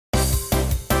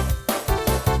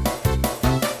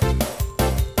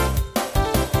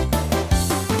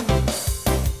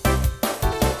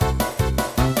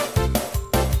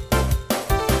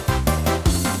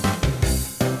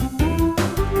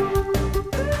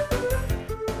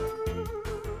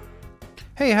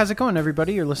Hey, how's it going,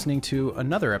 everybody? You're listening to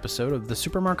another episode of the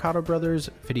Super Marcato Brothers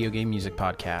Video Game Music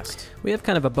Podcast. We have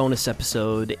kind of a bonus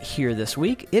episode here this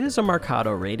week. It is a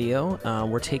Marcato Radio.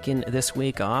 We're taking this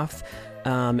week off.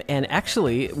 And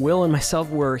actually, Will and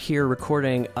myself were here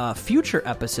recording a future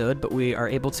episode, but we are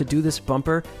able to do this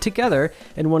bumper together.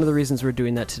 And one of the reasons we're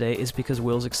doing that today is because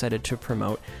Will's excited to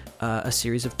promote a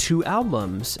series of 2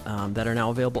 albums that are now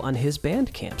available on his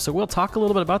Bandcamp. So we'll talk a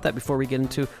little bit about that before we get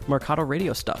into Marcato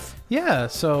Radio stuff. Yeah,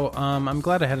 so I'm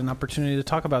glad I had an opportunity to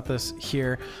talk about this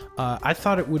here. I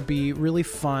thought it would be really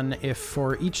fun if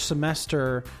for each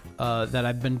semester that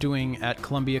I've been doing at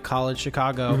Columbia College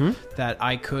Chicago, that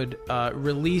I could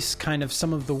release kind of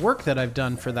some of the work that I've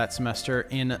done for that semester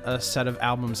in a set of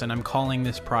albums, and I'm calling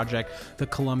this project the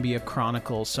Columbia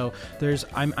Chronicles. So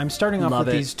I'm starting off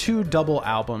with these 2 double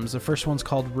albums. The first one's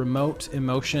called Remote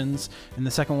Emotions, and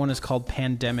the second one is called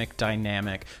Pandemic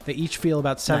Dynamic. They each feel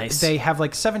about They have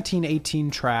like 17,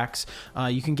 18 tracks.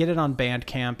 You can get it on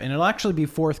Bandcamp, and it'll actually be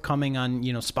forthcoming on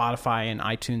Spotify and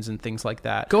iTunes and things like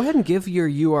that. Go ahead and give your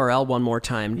URL one more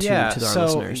time to our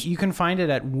listeners. You can find it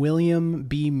at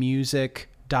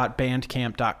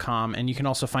williambmusic.bandcamp.com, and you can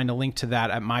also find a link to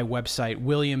that at my website,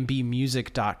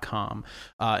 williambmusic.com.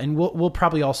 And we'll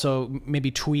probably also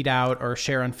maybe tweet out or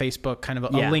share on Facebook kind of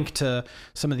a link to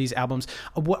some of these albums.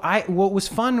 What was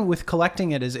fun with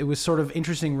collecting it is it was sort of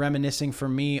interesting reminiscing for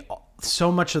me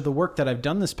so much of the work that I've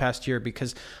done this past year,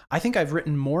 because I think I've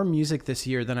written more music this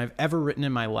year than I've ever written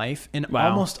in my life. And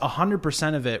almost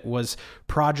 100% of it was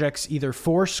projects either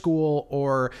for school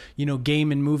or,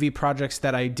 game and movie projects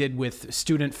that I did with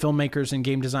student filmmakers and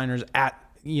game designers at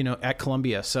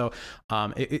Columbia. So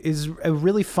it is a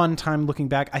really fun time looking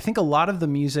back. I think a lot of the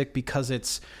music, because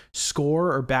it's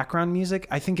score or background music,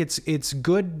 I think it's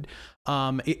good.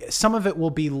 Some of it will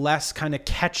be less kind of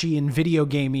catchy and video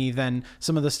gamey than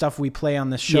some of the stuff we play on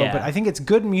this show, but I think it's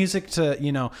good music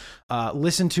to,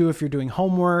 listen to if you're doing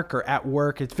homework or at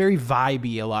work. It's very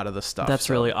vibey, a lot of the stuff. That's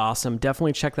really awesome.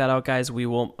 Definitely check that out, guys. We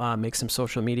will make some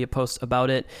social media posts about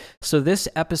it. So this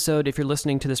episode, if you're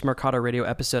listening to this Marcato Radio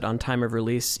episode on time of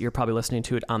release, you're probably listening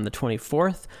to it on the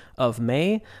 24th of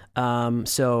May.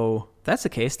 So that's the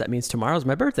case. That means tomorrow's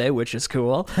my birthday, which is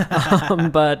cool.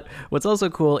 But what's also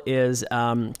cool is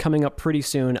coming up pretty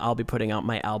soon, I'll be putting out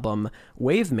my album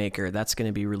Wavemaker. That's going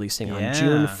to be releasing on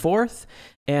June 4th.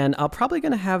 And I'm probably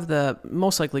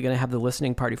most likely going to have the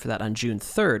listening party for that on June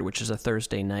 3rd, which is a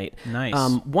Thursday night. Nice.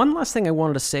 One last thing I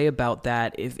wanted to say about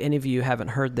that, if any of you haven't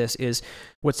heard this, is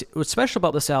what's special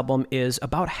about this album is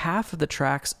about half of the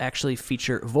tracks actually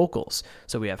feature vocals.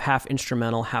 So we have half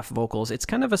instrumental, half vocals. It's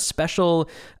kind of a special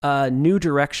new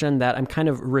direction that I'm kind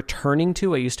of returning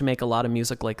to. I used to make a lot of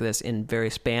music like this in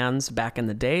various bands back in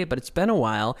the day, but it's been a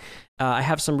while. I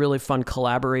have some really fun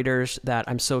collaborators that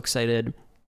I'm so excited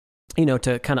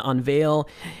to kind of unveil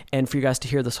and for you guys to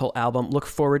hear this whole album. Look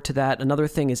forward to that. Another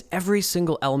thing is every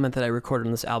single element that I recorded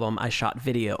on this album, I shot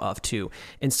video of too.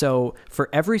 And so for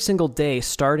every single day,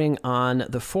 starting on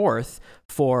the 4th,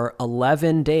 for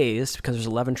 11 days, because there's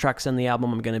 11 tracks in the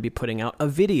album, I'm going to be putting out a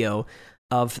video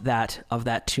of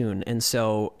that tune. And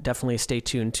so definitely stay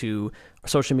tuned to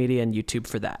social media and YouTube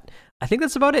for that. I think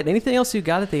that's about it. Anything else you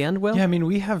got at the end, Will? Yeah, I mean,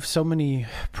 we have so many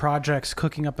projects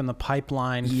cooking up in the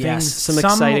pipeline. Yes, some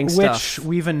exciting stuff. Which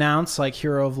we've announced, like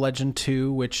Hero of Legend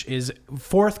 2, which is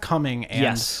forthcoming.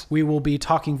 And we will be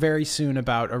talking very soon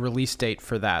about a release date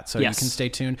for that. So you can stay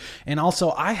tuned. And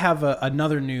also, I have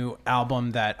another new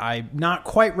album that I'm not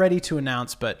quite ready to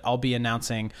announce, but I'll be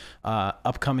announcing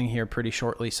upcoming here pretty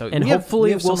shortly. So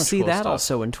hopefully we'll so see cool that stuff.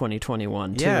 Also in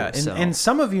 2021 too. Yeah, and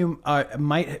some of you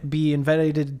might be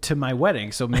invited to my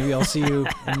wedding, so maybe I'll see you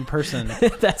in person.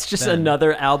 That's just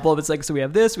another album. It's like, so we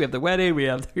have this, we have the wedding, we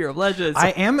have the Hero of Legends. I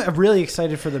am really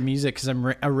excited for the music because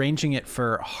I'm arranging it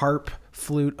for harp,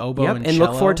 flute, oboe, and cello. And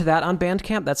look forward to that on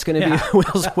Bandcamp. That's going to be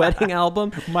Will's wedding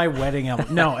album. My wedding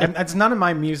album. No, it's none of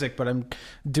my music, but I'm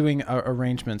doing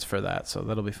arrangements for that, so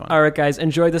that'll be fun. All right, guys,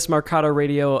 enjoy this Marcato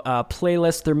Radio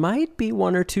playlist. There might be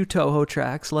 1 or 2 Toho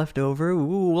tracks left over.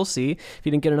 Ooh, we'll see. If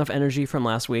you didn't get enough energy from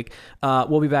last week,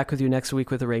 we'll be back with you next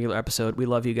week with a regular episode. We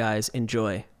love you guys.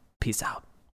 Enjoy. Peace out.